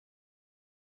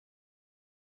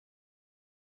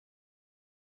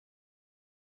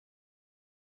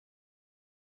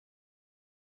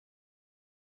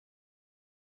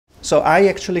So I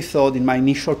actually thought in my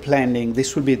initial planning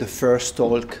this would be the first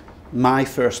talk, my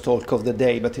first talk of the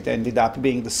day, but it ended up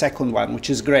being the second one,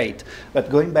 which is great. But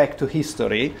going back to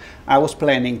history, I was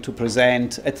planning to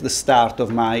present at the start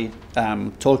of my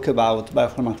talk about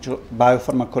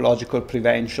biopharmacological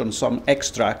prevention some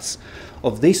extracts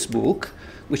of this book,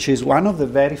 which is one of the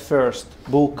very first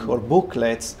book or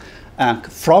booklets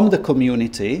from the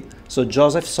community. So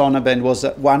Joseph Sonnabend was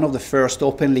one of the first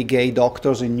openly gay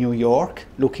doctors in New York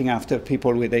looking after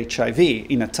people with HIV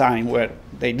in a time where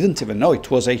they didn't even know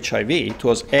it was HIV, it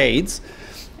was AIDS.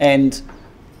 And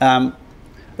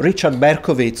Richard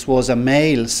Berkowitz was a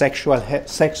male sex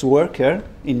worker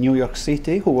in New York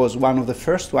City who was one of the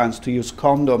first ones to use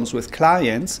condoms with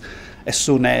clients as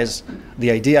soon as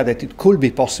the idea that it could be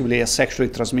possibly a sexually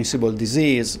transmissible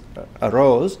disease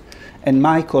arose. And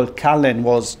Michael Cullen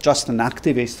was just an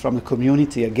activist from the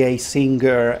community, a gay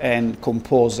singer and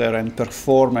composer and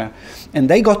performer. And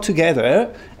they got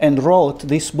together and wrote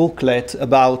this booklet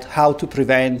about how to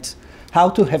prevent,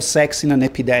 how to have sex in an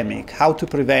epidemic, how to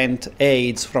prevent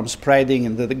AIDS from spreading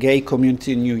in the gay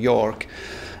community in New York.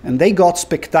 And they got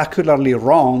spectacularly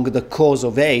wrong the cause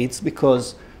of AIDS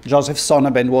because Joseph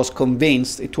Sonnabend was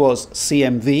convinced it was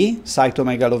CMV,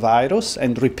 cytomegalovirus,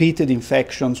 and repeated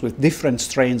infections with different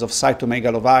strains of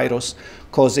cytomegalovirus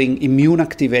causing immune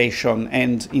activation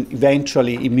and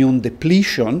eventually immune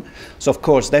depletion. So of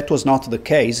course that was not the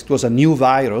case. It was a new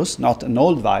virus, not an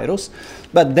old virus.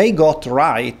 But they got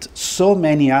right so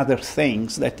many other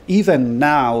things that even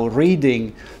now,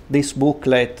 reading this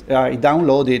booklet, I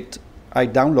downloaded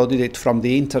it from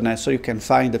the internet, so you can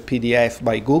find the PDF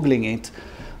by Googling it.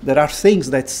 There are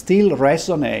things that still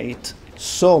resonate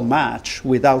so much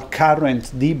with our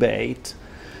current debate.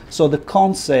 So the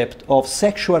concept of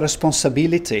sexual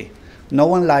responsibility. No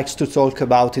one likes to talk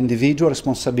about individual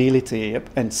responsibility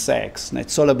and sex.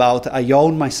 It's all about I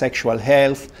own my sexual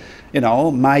health, you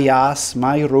know, my ass,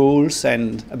 my rules,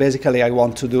 and basically I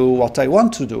want to do what I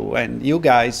want to do, and you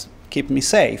guys keep me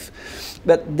safe.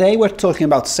 But they were talking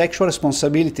about sexual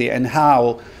responsibility and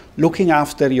how looking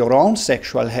after your own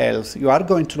sexual health, you are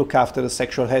going to look after the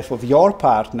sexual health of your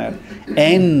partner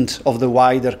and of the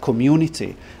wider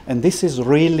community. And this is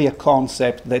really a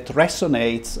concept that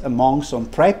resonates among some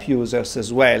PrEP users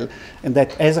as well, and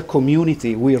that as a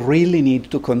community we really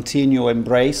need to continue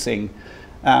embracing.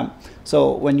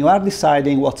 So when you are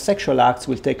deciding what sexual acts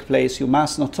will take place, you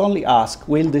must not only ask,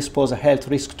 will this pose a health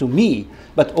risk to me,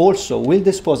 but also, will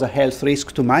this pose a health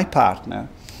risk to my partner?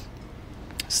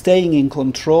 Staying in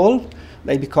control,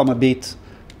 they become a bit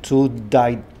too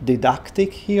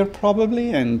didactic here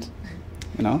probably, and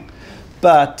you know,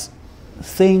 but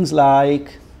things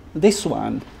like this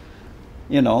one,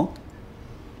 you know,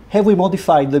 have we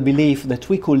modified the belief that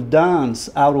we could dance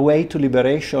our way to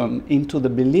liberation into the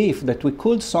belief that we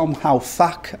could somehow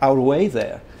fuck our way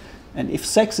there? And if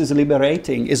sex is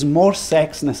liberating, is more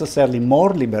sex necessarily more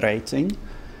liberating?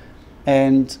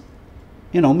 And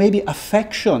you know, maybe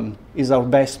affection is our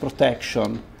best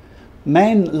protection.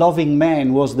 Men loving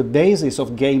men was the basis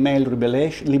of gay male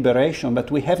liberation,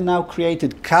 but we have now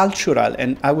created cultural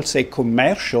and I would say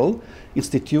commercial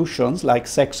institutions like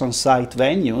sex on site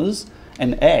venues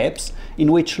and apps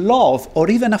in which love or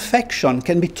even affection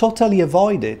can be totally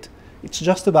avoided. It's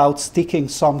just about sticking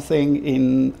something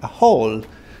in a hole,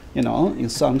 you know, in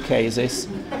some cases.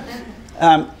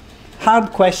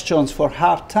 Hard questions for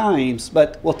hard times,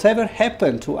 but whatever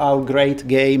happened to our great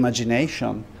gay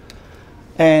imagination?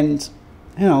 And,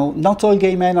 you know, not all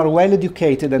gay men are well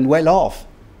educated and well off.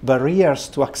 Barriers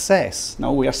to access.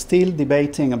 Now, we are still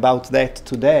debating about that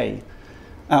today.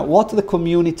 What the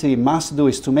community must do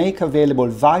is to make available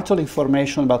vital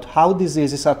information about how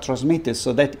diseases are transmitted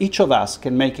so that each of us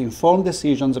can make informed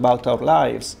decisions about our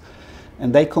lives.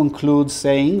 And they conclude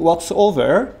saying, what's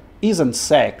over isn't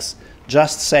sex,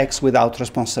 just sex without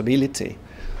responsibility.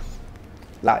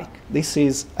 Like, this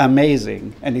is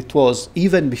amazing. And it was,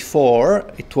 even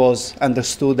before it was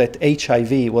understood that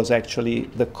HIV was actually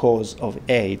the cause of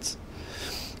AIDS.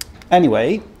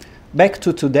 Anyway, back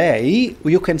to today,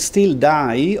 you can still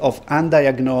die of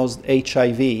undiagnosed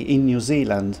HIV in New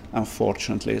Zealand,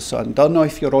 unfortunately. So I don't know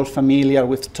if you're all familiar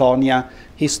with Tonya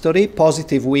history.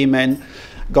 Positive women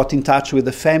got in touch with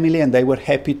the family and they were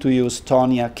happy to use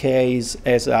Tonya case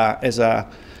as a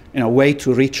way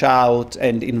to reach out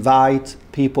and invite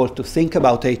people to think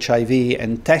about HIV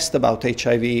and test about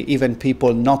HIV, even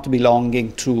people not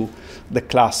belonging to the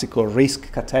classical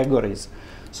risk categories.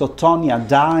 So Tonya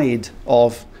died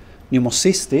of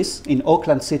pneumocystis in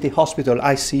Auckland City Hospital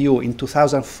ICU in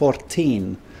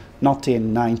 2014, not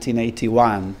in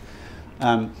 1981.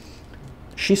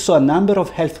 She saw a number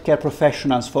of healthcare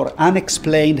professionals for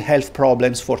unexplained health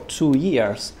problems for 2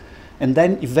 years. And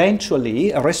then eventually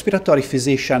a respiratory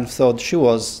physician thought she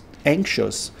was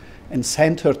anxious and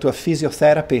sent her to a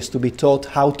physiotherapist to be taught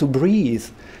how to breathe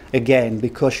again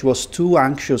because she was too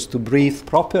anxious to breathe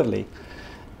properly.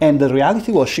 And the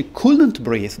reality was she couldn't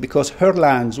breathe because her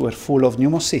lungs were full of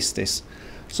pneumocystis.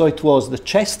 So it was the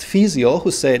chest physio who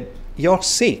said, "You're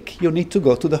sick, you need to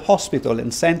go to the hospital,"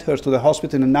 and sent her to the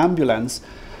hospital in an ambulance.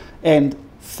 And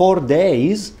 4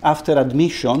 days after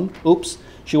admission,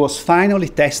 she was finally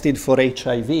tested for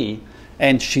HIV,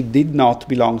 and she did not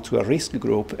belong to a risk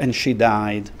group, and she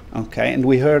died. Okay, and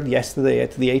we heard yesterday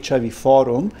at the HIV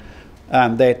forum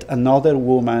that another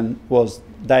woman was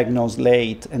diagnosed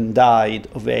late and died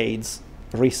of AIDS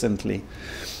recently.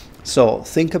 So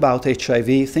think about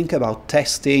HIV, think about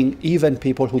testing, even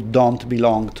people who don't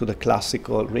belong to the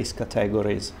classical risk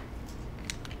categories.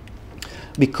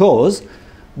 Because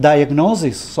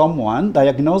diagnosing someone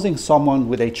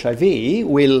with HIV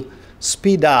will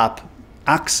speed up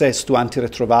access to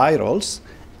antiretrovirals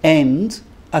and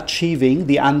achieving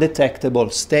the undetectable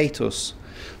status.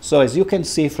 So as you can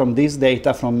see from this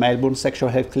data from Melbourne Sexual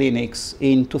Health Clinics,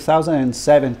 in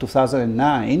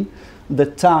 2007-2009, the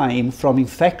time from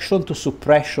infection to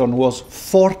suppression was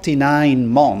 49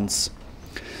 months.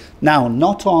 Now,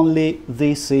 not only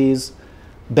this is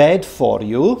bad for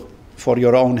you, for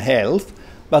your own health,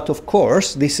 but of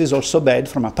course, this is also bad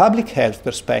from a public health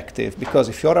perspective, because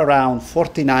if you're around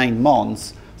 49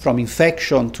 months from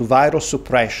infection to virus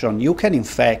suppression, you can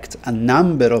infect a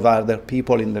number of other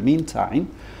people in the meantime.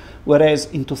 Whereas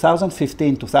in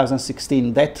 2015,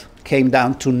 2016, that came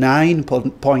down to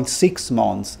 9.6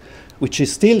 months, which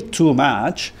is still too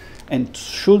much and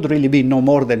should really be no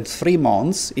more than 3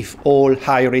 months if all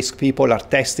high-risk people are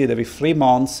tested every 3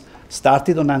 months,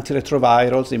 started on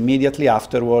antiretrovirals immediately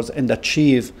afterwards, and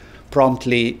achieve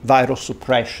promptly virus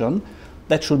suppression.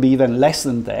 That should be even less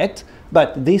than that.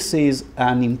 But this is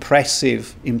an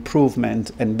impressive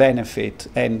improvement and benefit,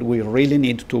 and we really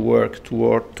need to work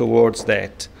towards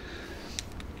that.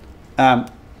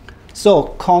 So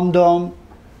condom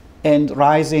and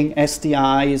rising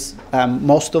STIs,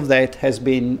 most of that has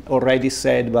been already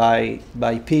said by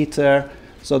Peter.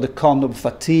 So the condom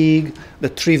fatigue, the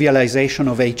trivialization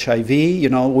of HIV. You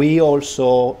know, we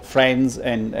also, friends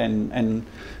and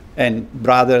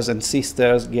brothers and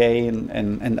sisters, gay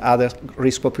and other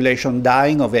risk population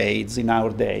dying of AIDS in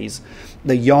our days.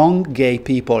 The young gay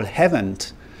people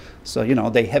haven't. So, you know,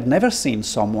 they have never seen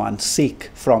someone sick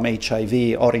from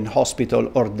HIV or in hospital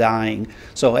or dying.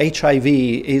 So HIV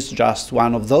is just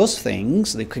one of those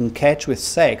things that you can catch with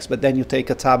sex, but then you take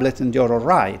a tablet and you're all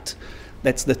right.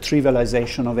 That's the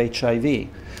trivialization of HIV.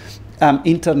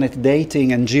 Internet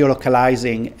dating and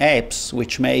geolocalizing apps,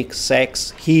 which make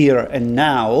sex here and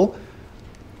now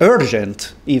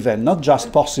urgent, even, not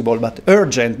just possible, but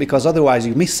urgent, because otherwise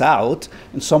you miss out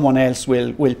and someone else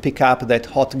will pick up that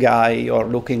hot guy you're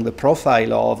looking the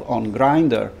profile of on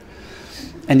Grindr.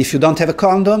 And if you don't have a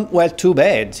condom, well, too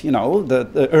bad. You know,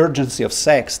 the urgency of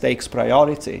sex takes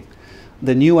priority.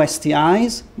 The new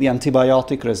STIs, the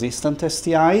antibiotic-resistant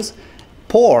STIs,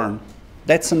 porn,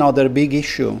 that's another big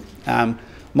issue.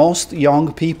 Most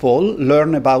young people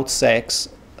learn about sex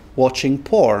watching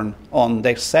porn on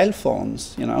their cell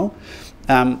phones, you know.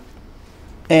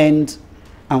 And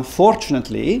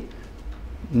unfortunately,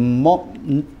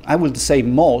 I would say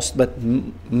most, but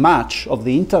much of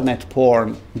the internet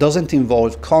porn doesn't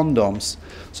involve condoms.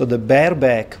 So the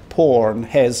bareback porn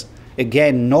has,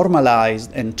 again,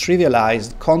 normalized and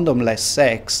trivialized condomless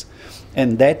sex,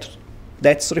 and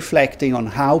that's reflecting on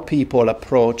how people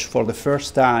approach for the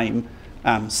first time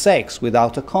sex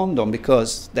without a condom,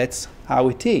 because that's how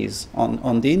it is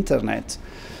on the internet.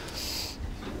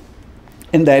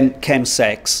 And then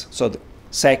chemsex, so the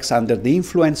sex under the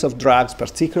influence of drugs,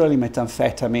 particularly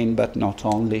methamphetamine, but not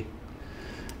only.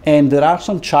 And there are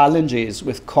some challenges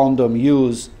with condom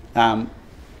use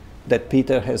that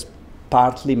Peter has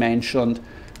partly mentioned.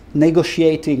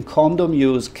 Negotiating condom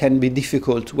use can be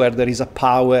difficult where there is a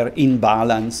power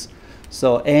imbalance.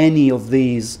 So any of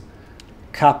these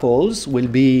couples will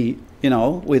be, you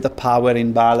know, with a power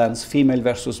imbalance, female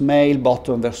versus male,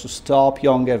 bottom versus top,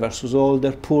 younger versus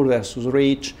older, poor versus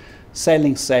rich,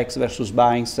 selling sex versus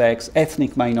buying sex,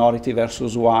 ethnic minority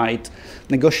versus white.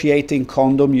 Negotiating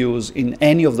condom use in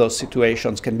any of those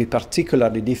situations can be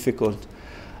particularly difficult.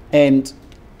 And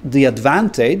the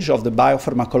advantage of the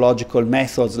biopharmacological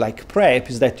methods like PrEP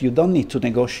is that you don't need to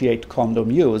negotiate condom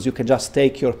use. You can just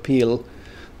take your pill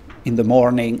in the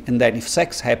morning, and then if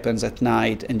sex happens at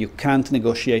night and you can't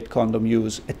negotiate condom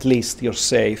use, at least you're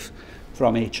safe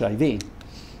from HIV.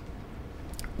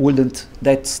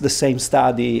 that's the same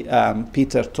study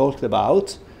Peter talked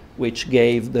about, which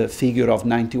gave the figure of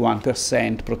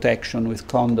 91% protection with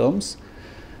condoms.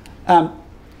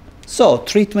 So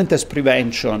treatment as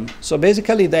prevention. So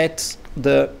basically that's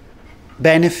the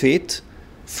benefit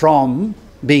from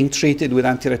being treated with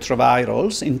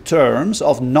antiretrovirals in terms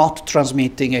of not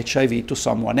transmitting HIV to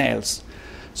someone else.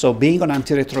 So being on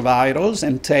antiretrovirals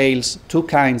entails two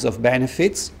kinds of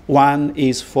benefits. One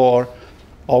is for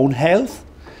own health,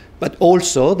 but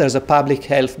also there's a public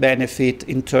health benefit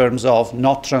in terms of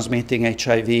not transmitting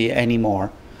HIV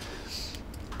anymore.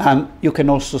 You can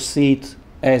also see it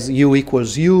as U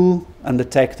equals U,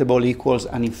 undetectable equals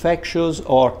uninfectious,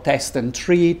 or test and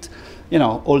treat, you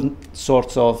know, all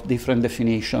sorts of different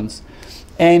definitions.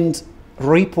 And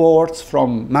reports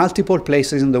from multiple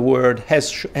places in the world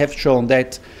have shown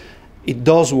that it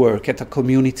does work at a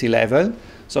community level.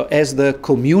 So as the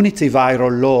community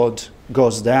viral load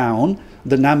goes down,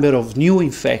 the number of new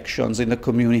infections in the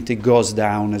community goes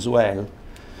down as well.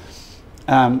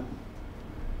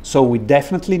 So we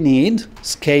definitely need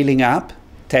scaling up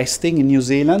testing in New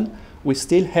Zealand. We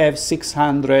still have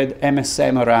 600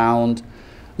 MSM around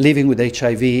living with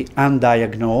HIV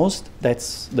undiagnosed.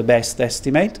 That's the best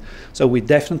estimate. So we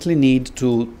definitely need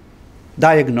to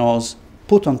diagnose,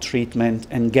 put on treatment,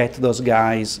 and get those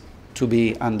guys to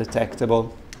be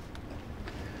undetectable.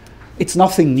 It's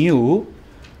nothing new.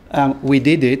 We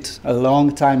did it a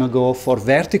long time ago for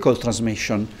vertical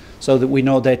transmission, so that we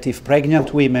know that if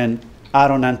pregnant women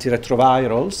are on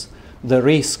antiretrovirals, the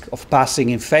risk of passing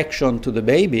infection to the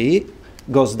baby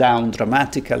goes down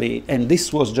dramatically. And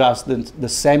this was just the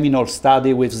seminal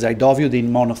study with zidovudine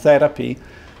monotherapy.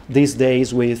 These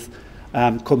days with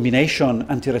combination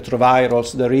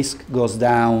antiretrovirals, the risk goes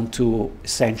down to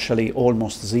essentially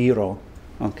almost zero,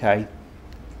 okay?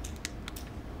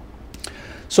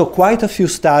 So quite a few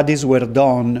studies were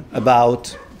done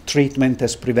about treatment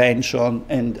as prevention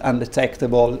and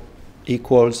undetectable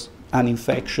equals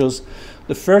uninfectious.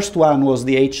 The first one was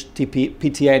the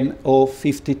PTN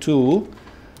 052,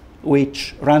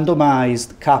 which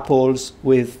randomized couples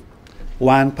with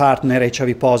one partner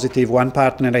HIV positive, one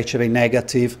partner HIV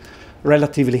negative,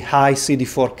 relatively high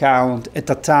CD4 count at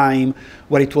a time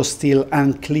where it was still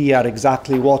unclear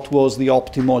exactly what was the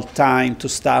optimal time to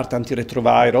start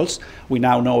antiretrovirals. We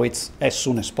now know it's as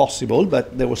soon as possible,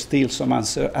 but there was still some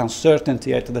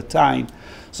uncertainty at the time.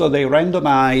 So they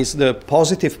randomized the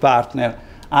positive partner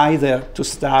either to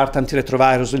start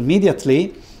antiretrovirals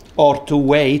immediately or to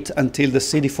wait until the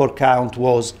CD4 count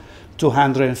was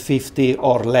 250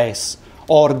 or less,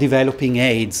 or developing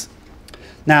AIDS.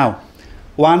 Now,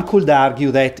 one could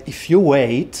argue that if you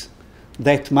wait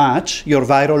that much, your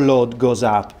viral load goes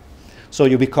up, so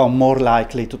you become more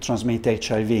likely to transmit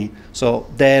HIV. So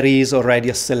there is already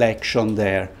a selection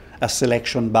there, a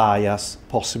selection bias,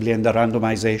 possibly, and a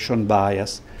randomization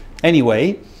bias.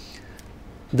 Anyway,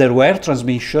 there were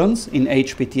transmissions in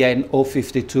HPTN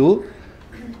 052,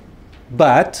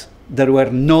 but there were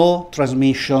no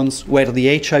transmissions where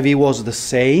the HIV was the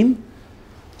same.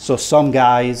 So some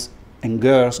guys and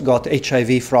girls got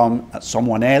HIV from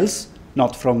someone else,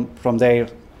 not from their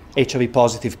HIV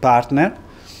positive partner.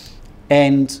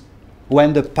 And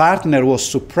when the partner was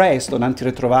suppressed on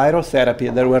antiretroviral therapy,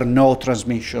 there were no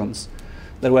transmissions.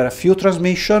 There were a few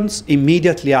transmissions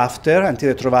immediately after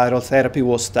antiretroviral therapy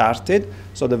was started,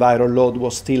 so the viral load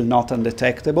was still not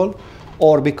undetectable,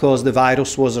 or because the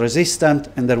virus was resistant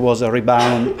and there was a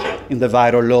rebound in the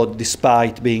viral load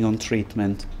despite being on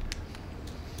treatment.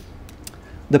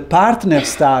 The partner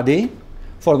study,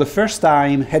 for the first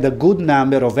time, had a good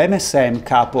number of MSM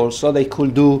couples, so they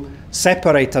could do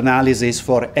separate analysis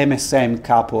for MSM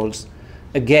couples.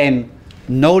 Again,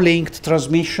 no linked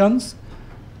transmissions,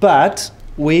 but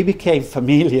we became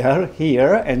familiar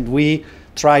here, and we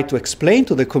tried to explain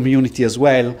to the community as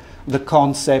well the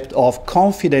concept of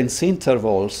confidence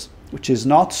intervals, which is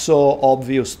not so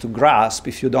obvious to grasp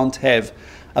if you don't have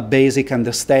a basic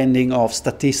understanding of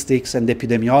statistics and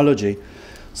epidemiology.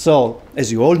 So,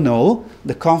 as you all know,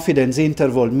 the confidence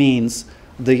interval means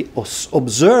the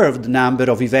observed number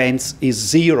of events is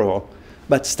zero,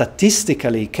 but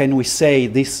statistically, can we say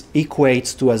this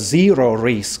equates to a zero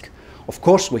risk? Of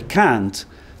course we can't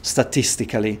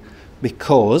statistically,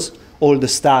 because all the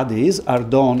studies are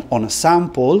done on a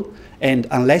sample, and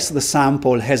unless the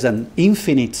sample has an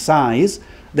infinite size,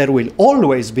 there will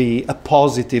always be a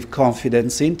positive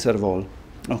confidence interval.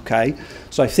 Okay,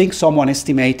 so I think someone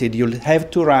estimated you'll have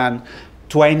to run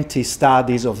 20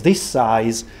 studies of this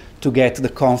size to get the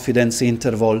confidence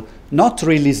interval, not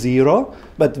really zero,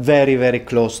 but very, very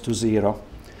close to zero.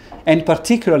 And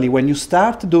particularly when you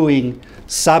start doing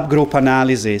subgroup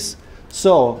analysis,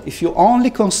 So if you only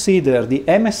consider the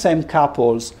MSM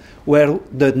couples where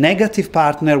the negative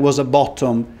partner was a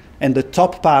bottom and the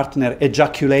top partner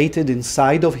ejaculated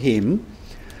inside of him,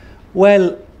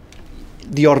 well,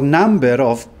 your number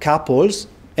of couples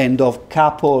and of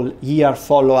couple year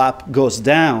follow-up goes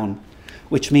down,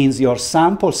 which means your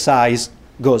sample size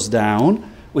goes down,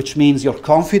 which means your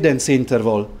confidence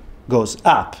interval goes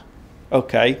up,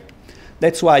 okay?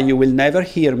 That's why you will never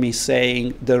hear me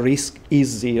saying the risk is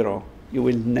 0. You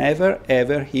will never,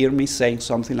 ever hear me saying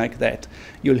something like that.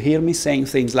 You'll hear me saying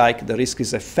things like the risk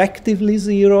is effectively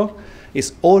 0,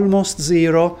 is almost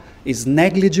 0, is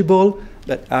negligible,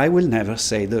 but I will never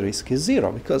say the risk is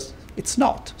 0 because it's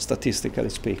not, statistically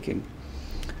speaking.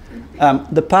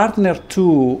 The partner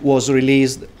 2 was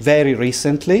released very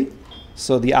recently.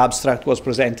 So the abstract was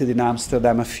presented in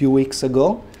Amsterdam a few weeks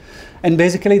ago. And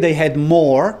basically they had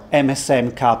more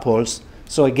MSM couples.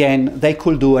 So again, they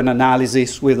could do an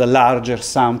analysis with a larger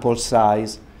sample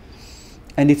size.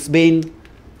 And it's been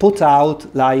put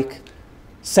out like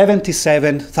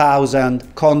 77,000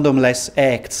 condomless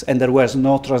acts, and there was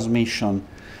no transmission.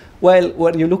 Well,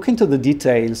 when you look into the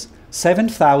details,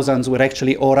 7,000 were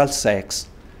actually oral sex,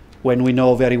 when we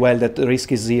know very well that the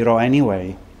risk is 0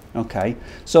 anyway. Okay,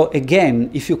 so again,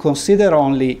 if you consider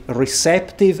only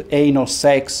receptive anal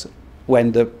sex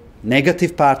when the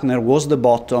negative partner was the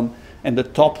bottom and the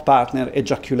top partner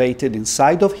ejaculated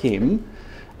inside of him,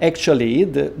 actually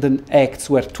the acts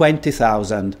were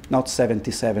 20,000, not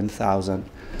 77,000.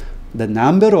 The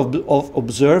number of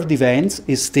observed events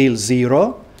is still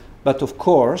 0, but of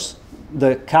course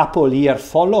the couple year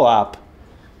follow-up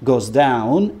goes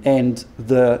down, and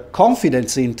the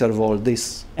confidence interval,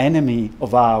 this enemy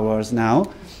of ours now,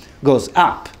 goes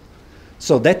up.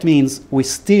 So that means we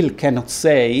still cannot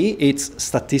say it's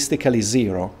statistically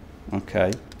 0,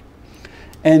 okay?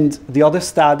 And the other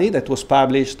study that was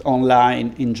published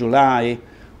online in July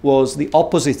was the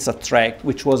opposites attract,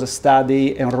 which was a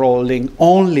study enrolling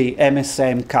only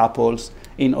MSM couples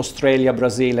in Australia,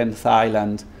 Brazil, and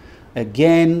Thailand.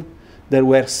 Again, there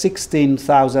were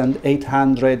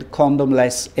 16,800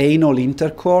 condomless anal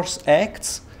intercourse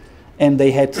acts, and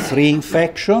they had 3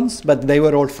 infections, but they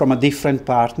were all from a different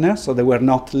partner, so they were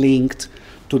not linked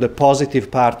to the positive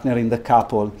partner in the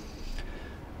couple.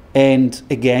 And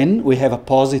again, we have a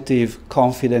positive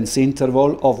confidence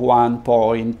interval of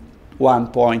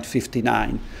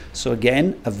 1.59. So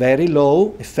again, a very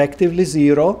low, effectively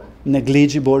 0,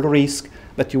 negligible risk,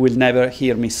 but you will never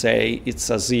hear me say it's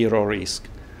a 0 risk.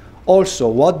 Also,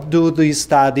 what do these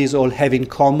studies all have in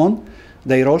common?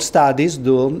 They're all studies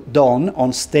done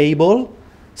on stable,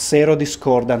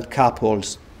 serodiscordant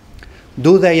couples.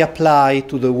 Do they apply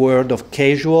to the world of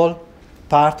casual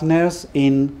partners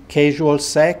in casual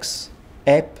sex,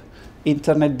 app,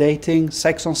 internet dating,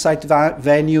 sex on site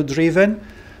venue driven?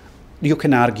 You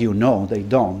can argue no, they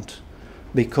don't.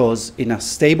 Because in a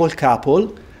stable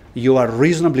couple, you are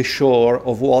reasonably sure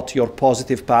of what your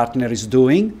positive partner is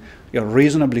doing. You're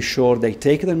reasonably sure they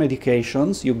take their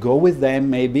medications. You go with them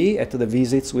maybe at the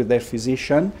visits with their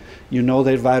physician. You know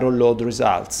their viral load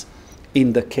results.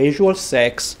 In the casual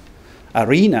sex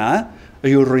arena,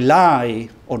 you rely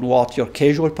on what your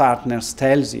casual partners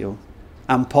tells you.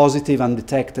 I'm positive,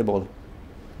 undetectable.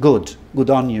 Good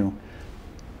on you.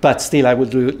 But still, I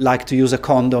would like to use a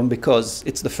condom because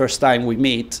it's the first time we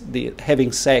meet.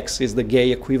 Having sex is the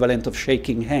gay equivalent of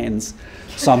shaking hands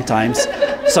sometimes.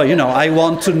 So, you know, I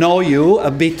want to know you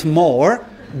a bit more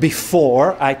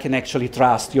before I can actually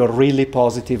trust you're really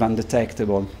positive,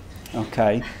 undetectable.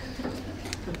 Okay?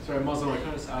 Sorry, Massimo, can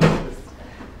I just ask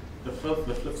the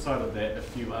flip side of that,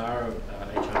 if you are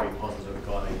HIV positive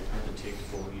guy,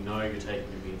 undetectable, you know you're taking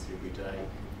your meds every day,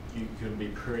 you can be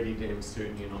pretty damn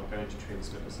certain you're not going to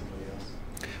transmit to somebody else.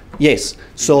 Yes.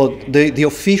 So the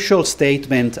official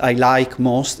statement I like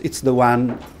most, it's the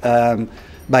one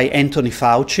by Anthony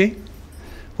Fauci,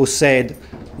 who said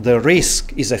the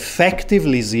risk is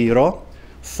effectively 0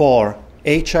 for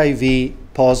HIV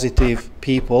positive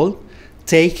people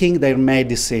taking their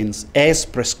medicines as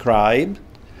prescribed,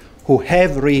 who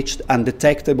have reached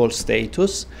undetectable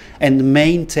status and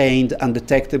maintained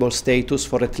undetectable status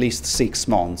for at least 6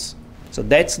 months. So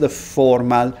that's the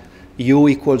formal U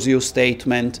equals U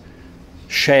statement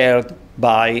shared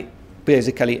by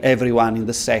basically everyone in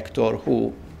the sector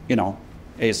who, you know,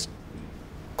 is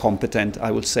competent, I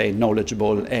would say,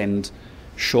 knowledgeable and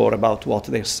sure about what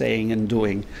they're saying and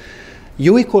doing.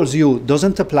 U equals U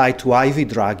doesn't apply to IV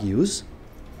drug use.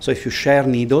 So if you share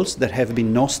needles, there have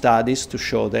been no studies to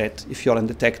show that if you're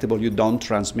undetectable, you don't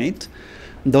transmit.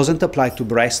 It doesn't apply to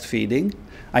breastfeeding.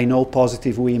 I know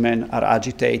positive women are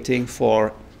agitating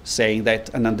for saying that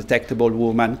an undetectable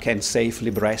woman can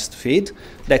safely breastfeed.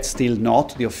 That's still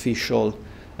not the official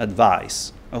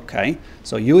advice. Okay,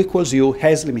 so U equals U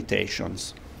has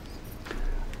limitations.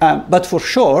 But for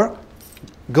sure,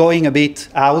 going a bit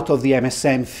out of the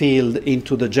MSM field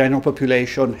into the general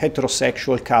population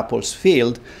heterosexual couples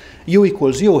field, U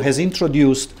equals U has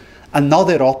introduced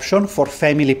another option for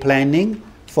family planning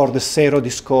for the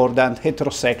serodiscordant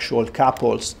heterosexual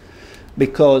couples.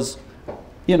 Because,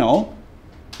 you know,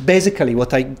 basically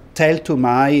what I tell to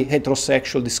my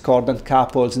heterosexual discordant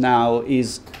couples now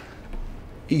is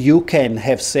you can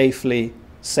have safely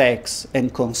sex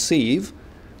and conceive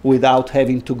without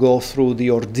having to go through the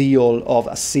ordeal of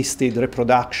assisted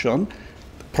reproduction,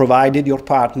 provided your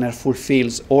partner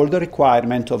fulfills all the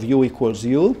requirements of U equals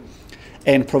U,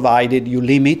 and provided you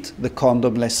limit the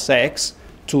condomless sex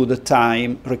to the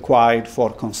time required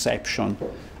for conception.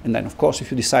 And then, of course,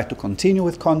 if you decide to continue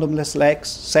with condomless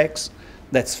sex,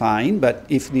 that's fine. But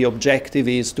if the objective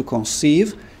is to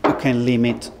conceive, you can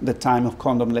limit the time of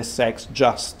condomless sex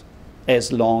just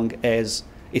as long as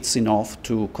it's enough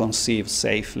to conceive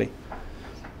safely.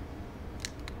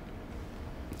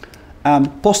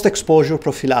 Post-exposure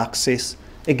prophylaxis,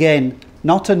 again,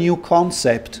 not a new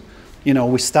concept. You know,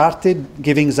 we started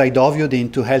giving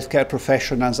zidovudine to healthcare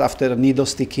professionals after a needle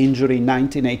stick injury in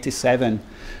 1987,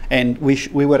 and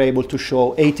we were able to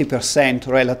show 80%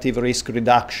 relative risk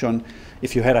reduction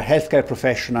if you had a healthcare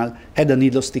professional, had a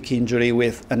needle stick injury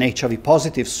with an HIV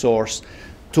positive source,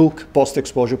 took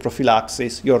post-exposure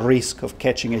prophylaxis, your risk of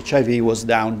catching HIV was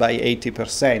down by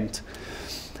 80%.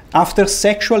 After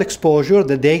sexual exposure,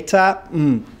 the data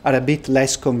are a bit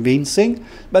less convincing,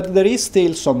 but there is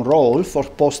still some role for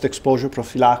post-exposure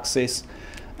prophylaxis.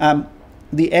 The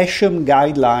ESHM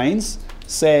guidelines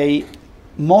say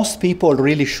most people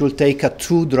really should take a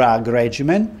 2-drug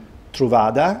regimen,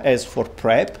 Truvada, as for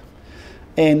PrEP,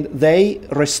 and they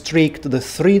restrict the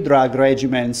 3-drug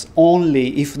regimens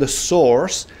only if the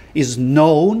source is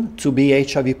known to be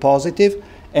HIV positive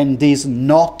and is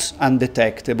not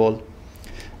undetectable.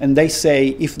 And they say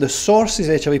if the source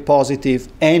is HIV positive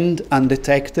and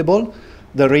undetectable,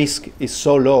 the risk is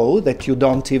so low that you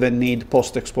don't even need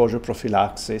post-exposure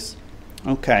prophylaxis.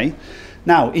 Okay.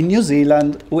 Now, in New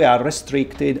Zealand, we are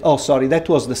restricted. Oh, sorry, that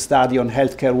was the study on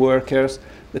healthcare workers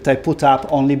that I put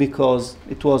up only because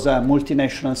it was a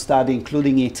multinational study,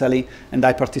 including Italy, and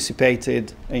I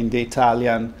participated in the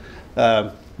Italian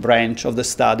branch of the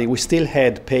study. We still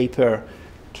had paper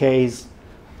case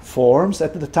forms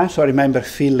at the time, so I remember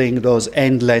filling those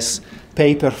endless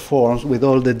paper forms with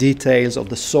all the details of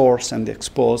the source and the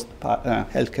exposed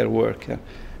healthcare worker,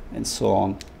 and so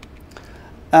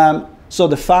on. So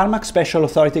the PHARMAC special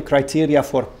authority criteria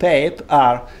for PEP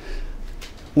are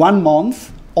 1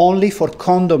 month only for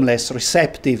condomless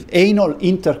receptive anal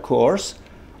intercourse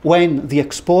when the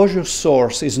exposure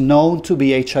source is known to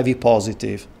be HIV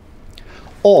positive,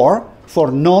 or for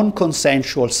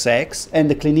non-consensual sex and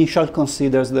the clinician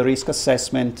considers the risk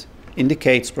assessment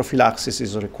indicates prophylaxis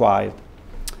is required.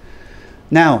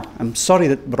 Now, I'm sorry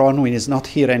that Bronwyn is not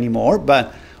here anymore,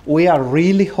 but we are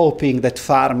really hoping that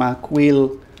PHARMAC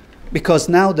will, because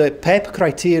now the PEP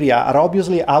criteria are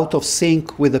obviously out of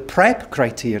sync with the PrEP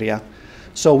criteria.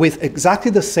 So with exactly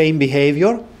the same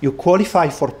behavior, you qualify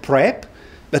for PrEP,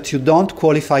 but you don't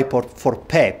qualify for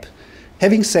PEP.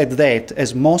 Having said that,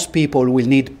 as most people will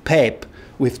need PEP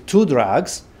with 2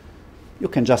 drugs, you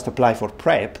can just apply for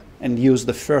PrEP and use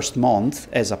the first month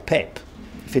as a PEP,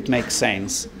 if it makes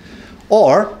sense.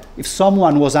 Or, if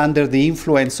someone was under the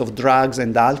influence of drugs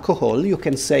and alcohol, you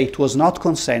can say it was not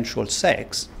consensual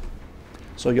sex,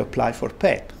 so you apply for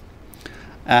PEP.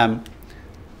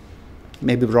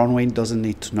 Maybe Bronwyn doesn't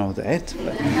need to know that.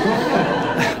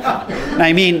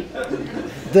 I mean,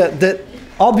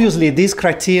 obviously these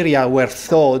criteria were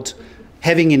thought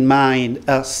having in mind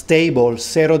a stable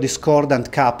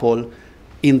serodiscordant couple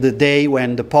in the day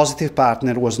when the positive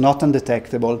partner was not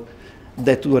undetectable,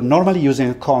 that were normally using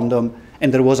a condom,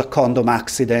 and there was a condom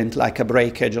accident, like a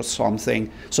breakage or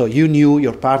something. So you knew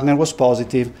your partner was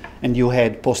positive, and you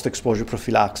had post-exposure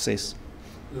prophylaxis.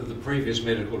 The previous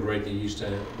medical director used to,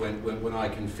 when I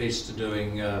confessed to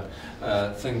doing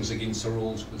things against the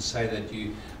rules, would say that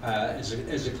you, as a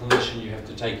clinician, you have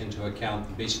to take into account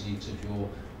the best needs of your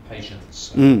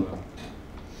patients.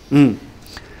 So,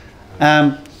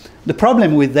 the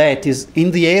problem with that is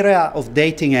in the area of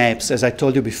dating apps, as I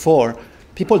told you before,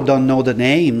 people don't know the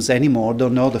names anymore,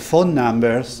 don't know the phone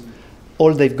numbers.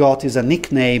 All they've got is a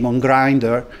nickname on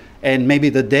Grindr, and maybe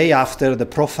the day after the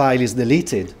profile is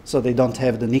deleted, so they don't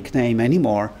have the nickname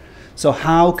anymore. So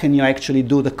how can you actually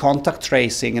do the contact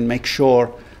tracing and make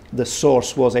sure the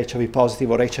source was HIV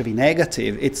positive or HIV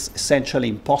negative, it's essentially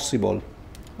impossible.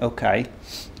 Okay.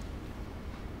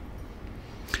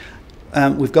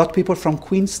 We've got people from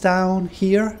Queenstown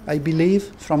here, I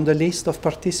believe, from the list of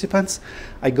participants.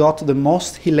 I got the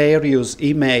most hilarious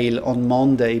email on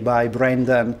Monday by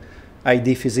Brendan,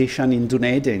 ID physician in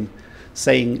Dunedin,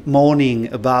 saying,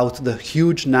 moaning about the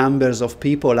huge numbers of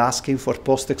people asking for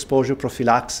post-exposure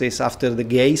prophylaxis after the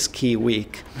gay ski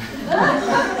week.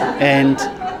 And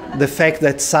the fact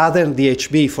that Southern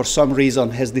DHB, for some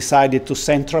reason, has decided to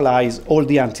centralize all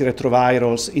the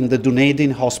antiretrovirals in the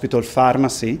Dunedin Hospital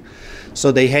pharmacy.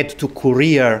 So they had to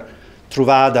courier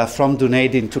Truvada from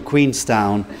Dunedin to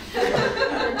Queenstown.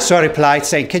 So I replied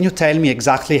saying, can you tell me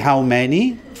exactly how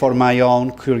many for my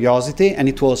own curiosity? And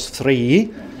it was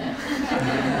 3.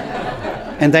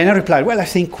 And then I replied, well, I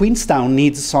think Queenstown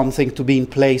needs something to be in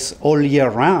place all year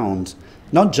round,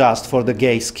 not just for the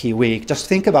gay ski week. Just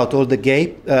think about all the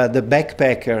the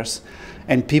backpackers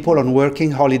and people on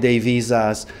working holiday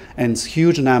visas and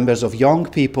huge numbers of young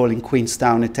people in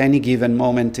Queenstown at any given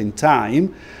moment in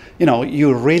time. You know,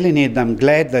 you really need them. I'm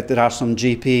glad that there are some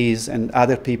GPs and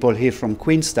other people here from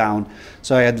Queenstown.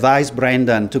 So I advised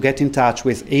Brendan to get in touch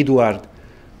with Edward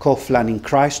Coughlin in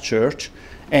Christchurch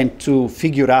and to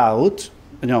figure out,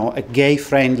 you know, a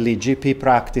gay-friendly GP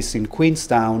practice in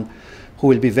Queenstown who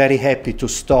will be very happy to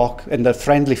stock, and a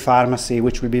friendly pharmacy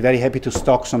which will be very happy to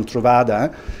stock some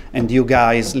Truvada, and you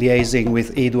guys liaising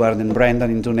with Edward and Brendan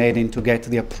in Dunedin to get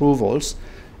the approvals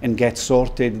and get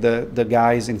sorted the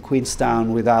guys in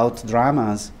Queenstown without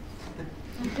dramas.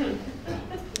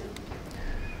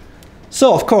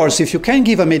 So, of course, if you can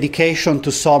give a medication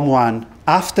to someone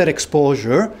after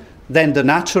exposure, then the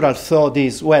natural thought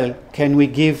is, well, can we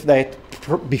give that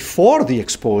before the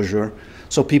exposure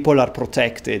so people are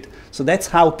protected? So that's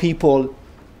how people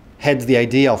had the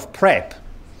idea of PrEP.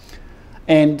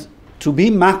 And to be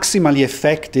maximally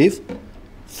effective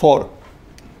for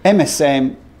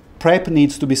MSM, PrEP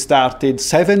needs to be started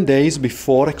 7 days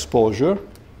before exposure,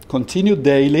 continued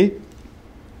daily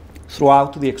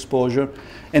throughout the exposure,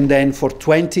 and then for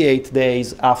 28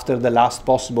 days after the last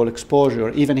possible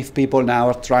exposure, even if people now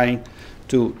are trying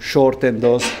to shorten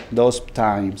those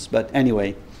times. But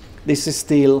anyway, this is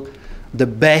still the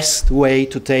best way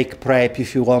to take PrEP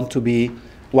if you want to be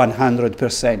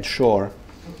 100% sure.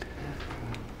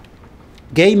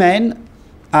 Gay men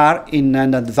are in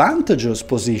an advantageous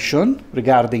position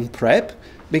regarding PrEP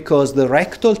because the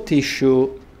rectal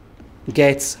tissue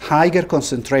gets higher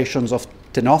concentrations of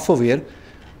tenofovir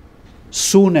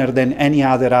sooner than any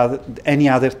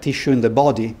other tissue in the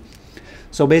body.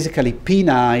 So basically,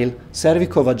 penile,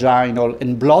 cervicovaginal,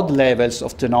 and blood levels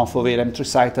of tenofovir and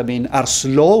tricytamine are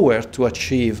slower to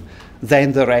achieve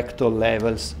than the rectal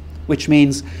levels, which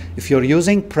means if you're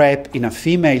using PrEP in a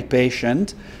female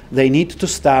patient, they need to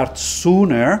start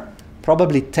sooner,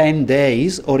 probably 10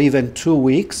 days or even 2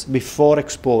 weeks before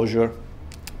exposure.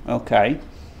 Okay.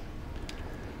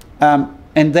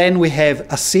 And then we have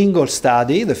a single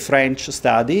study, the French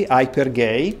study,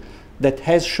 HyperGay, that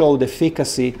has showed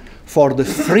efficacy for the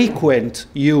frequent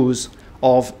use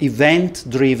of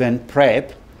event-driven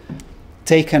PrEP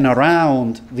taken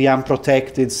around the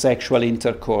unprotected sexual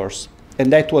intercourse.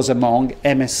 And that was among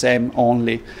MSM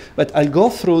only. But I'll go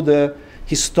through the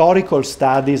historical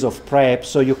studies of PrEP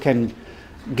so you can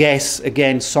guess,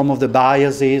 again, some of the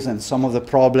biases and some of the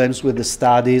problems with the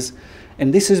studies.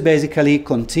 And this is basically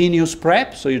continuous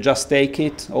PrEP, so you just take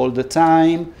it all the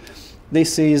time.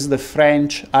 This is the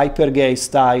French hypergay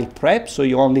style PrEP, so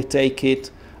you only take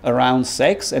it around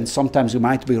sex, and sometimes you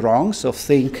might be wrong, so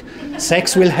think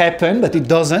sex will happen, but it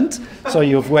doesn't, so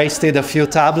you've wasted a few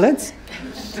tablets.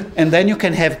 And then you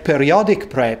can have periodic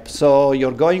PrEP, so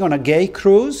you're going on a gay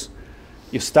cruise,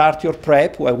 you start your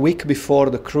PrEP a week before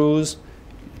the cruise,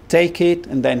 take it,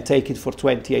 and then take it for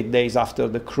 28 days after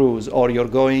the cruise. Or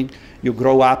you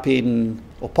grow up in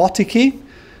Opotiki,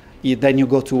 then you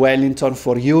go to Wellington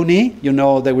for uni, you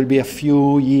know there will be a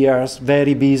few years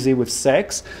very busy with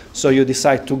sex, so you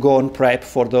decide to go on PrEP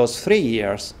for those 3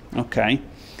 years, okay?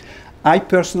 I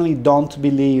personally don't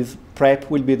believe PrEP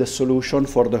will be the solution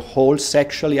for the whole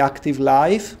sexually active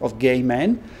life of gay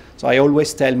men. So I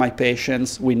always tell my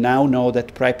patients, we now know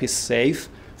that PrEP is safe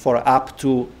for up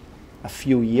to a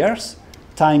few years.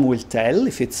 Time will tell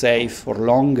if it's safe for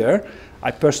longer.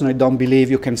 I personally don't believe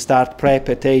you can start PrEP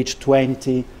at age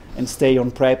 20 and stay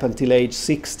on PrEP until age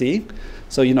 60.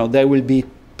 So, you know, there will be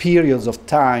periods of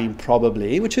time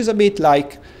probably, which is a bit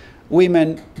like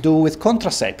women do with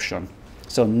contraception.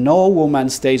 So no woman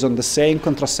stays on the same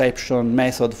contraception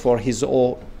method for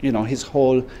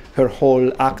her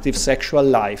whole active sexual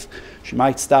life. She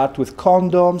might start with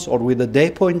condoms or with a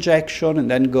depot injection, and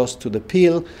then goes to the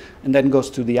pill, and then goes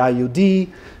to the IUD,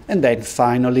 and then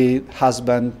finally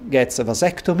husband gets a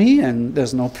vasectomy and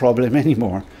there's no problem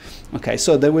anymore. Okay,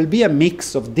 so there will be a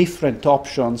mix of different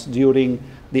options during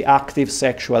the active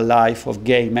sexual life of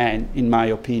gay men, in my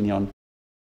opinion.